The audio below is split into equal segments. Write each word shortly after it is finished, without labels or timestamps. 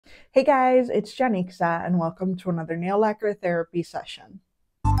Hey guys, it's Janixa and welcome to another nail lacquer therapy session.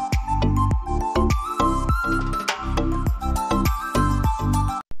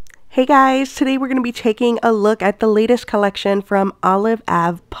 Hey guys, today we're going to be taking a look at the latest collection from Olive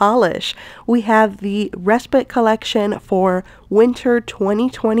Ave Polish. We have the Respite collection for winter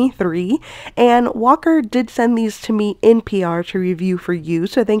 2023, and Walker did send these to me in PR to review for you,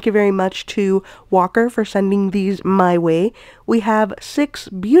 so thank you very much to Walker for sending these my way. We have 6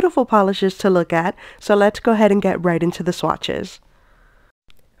 beautiful polishes to look at, so let's go ahead and get right into the swatches.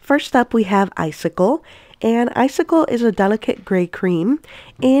 First up, we have Icicle, and Icicle is a delicate gray cream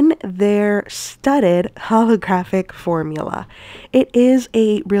in their studded holographic formula. It is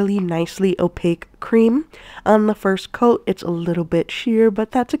a really nicely opaque cream. On the first coat, it's a little bit sheer,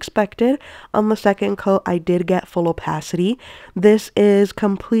 but that's expected. On the second coat, I did get full opacity. This is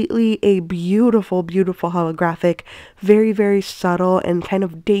completely a beautiful, beautiful holographic, very, very subtle and kind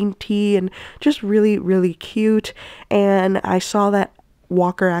of dainty and just really, really cute. And I saw that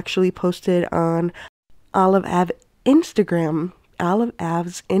Walker actually posted on Olive Ave's Instagram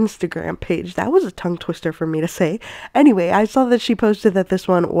page. That was a tongue twister for me to say. Anyway, I saw that she posted that this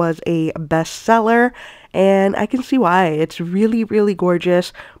one was a bestseller, and I can see why. It's really, really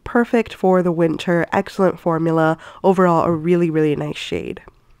gorgeous, perfect for the winter, excellent formula, overall a really, really nice shade.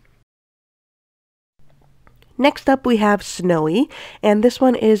 Next up, we have Snowy, and this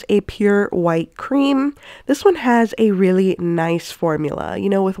one is a pure white cream. This one has a really nice formula. You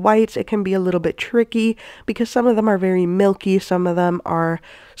know, with whites, it can be a little bit tricky because some of them are very milky, some of them are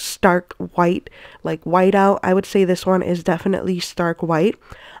stark white, like white out. I would say this one is definitely stark white.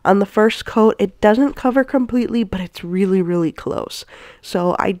 On the first coat, it doesn't cover completely, but it's really, really close.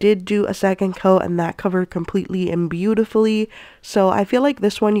 So I did do a second coat and that covered completely and beautifully. So I feel like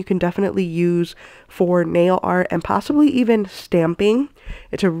this one you can definitely use for nail art and possibly even stamping.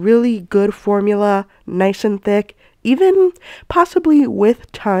 It's a really good formula, nice and thick. Even possibly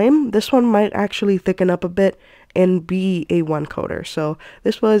with time, this one might actually thicken up a bit and be a one coater. So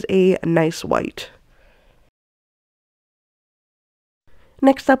this was a nice white.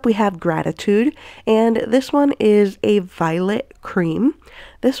 Next up, we have Gratitude, and this one is a violet cream.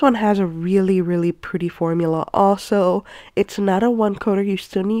 This one has a really, really pretty formula also. It's not a one coater, you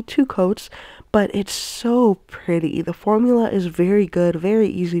still need 2 coats, but it's so pretty. The formula is very good, very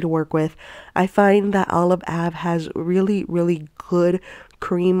easy to work with. I find that Olive Ave has really, really good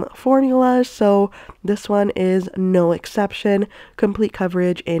cream formulas, so this one is no exception. Complete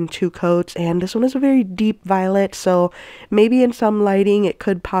coverage in 2 coats, and this one is a very deep violet, so maybe in some lighting it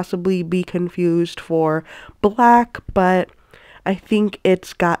could possibly be confused for black, but I think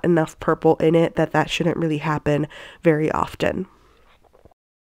it's got enough purple in it that that shouldn't really happen very often.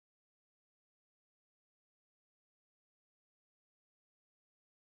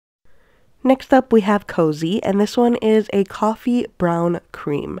 Next up, we have Cozy, and this one is a coffee brown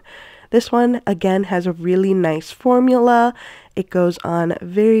cream. This one, again, has a really nice formula. It goes on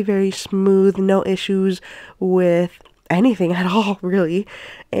very, very smooth, no issues with anything at all, really.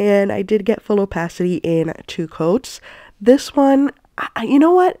 And I did get full opacity in 2 coats. This one, you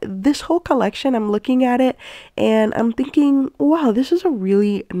know what? This whole collection, I'm looking at it and I'm thinking, wow, this is a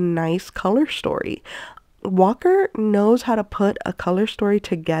really nice color story. Walker knows how to put a color story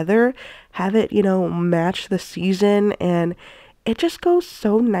together, have it, you know, match the season, and it just goes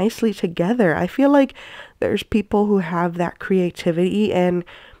so nicely together. I feel like there's people who have that creativity, and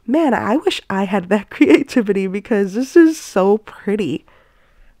man, I wish I had that creativity because this is so pretty.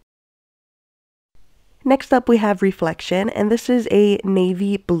 Next up, we have Reflection, and this is a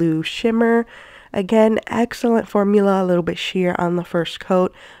navy blue shimmer. Again, excellent formula, a little bit sheer on the first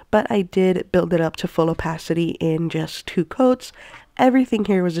coat, but I did build it up to full opacity in just 2 coats. Everything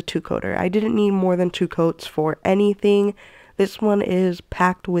here was a 2-coater. I didn't need more than 2 coats for anything. This one is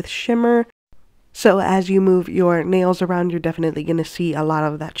packed with shimmer, so as you move your nails around, you're definitely going to see a lot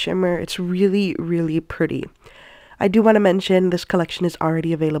of that shimmer. It's really, really pretty. I do want to mention this collection is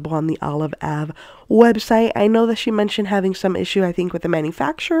already available on the Olive Ave website. I know that she mentioned having some issue, I think, with the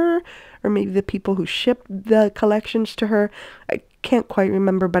manufacturer or maybe the people who shipped the collections to her. I can't quite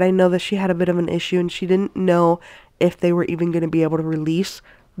remember, but I know that she had a bit of an issue and she didn't know if they were even going to be able to release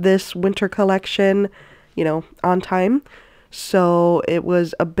this winter collection, you know, on time. So it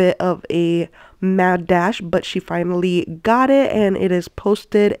was a bit of a mad dash, but she finally got it and it is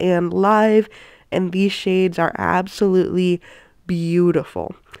posted and live. And these shades are absolutely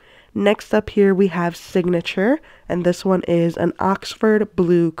beautiful. Next up here we have Signature, and this one is an Oxford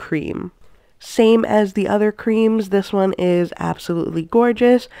Blue Cream. Same as the other creams, this one is absolutely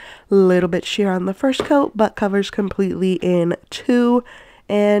gorgeous. A little bit sheer on the first coat, but covers completely in 2.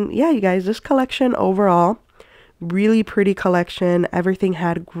 And yeah, you guys, this collection overall, really pretty collection. Everything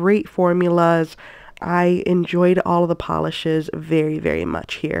had great formulas. I enjoyed all of the polishes very, very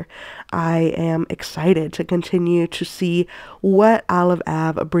much here. I am excited to continue to see what Olive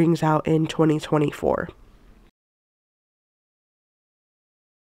Ave brings out in 2024.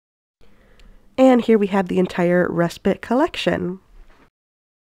 And here we have the entire Respite collection.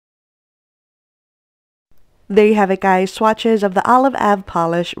 There you have it, guys. Swatches of the Olive Ave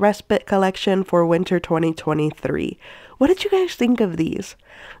Polish Respite collection for winter 2023. What did you guys think of these?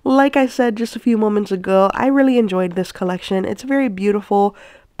 Like I said just a few moments ago, I really enjoyed this collection. It's very beautiful,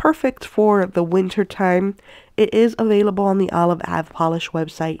 perfect for the winter time. It is available on the Olive Ave Polish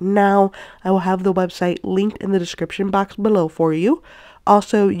website now. I will have the website linked in the description box below for you.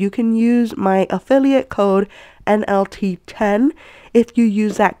 Also, you can use my affiliate code NLT10. If you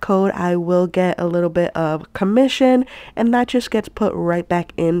use that code, I will get a little bit of commission, and that just gets put right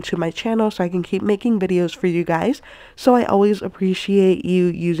back into my channel so I can keep making videos for you guys. So I always appreciate you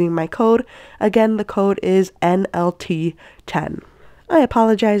using my code. Again, the code is NLT10. I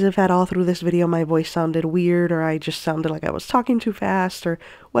apologize if at all through this video my voice sounded weird, or I just sounded like I was talking too fast, or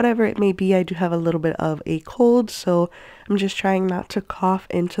whatever it may be. I do have a little bit of a cold, so I'm just trying not to cough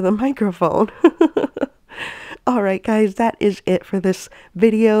into the microphone. Alright guys, that is it for this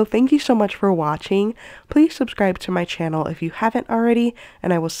video. Thank you so much for watching. Please subscribe to my channel if you haven't already,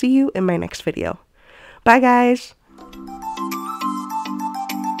 and I will see you in my next video. Bye guys!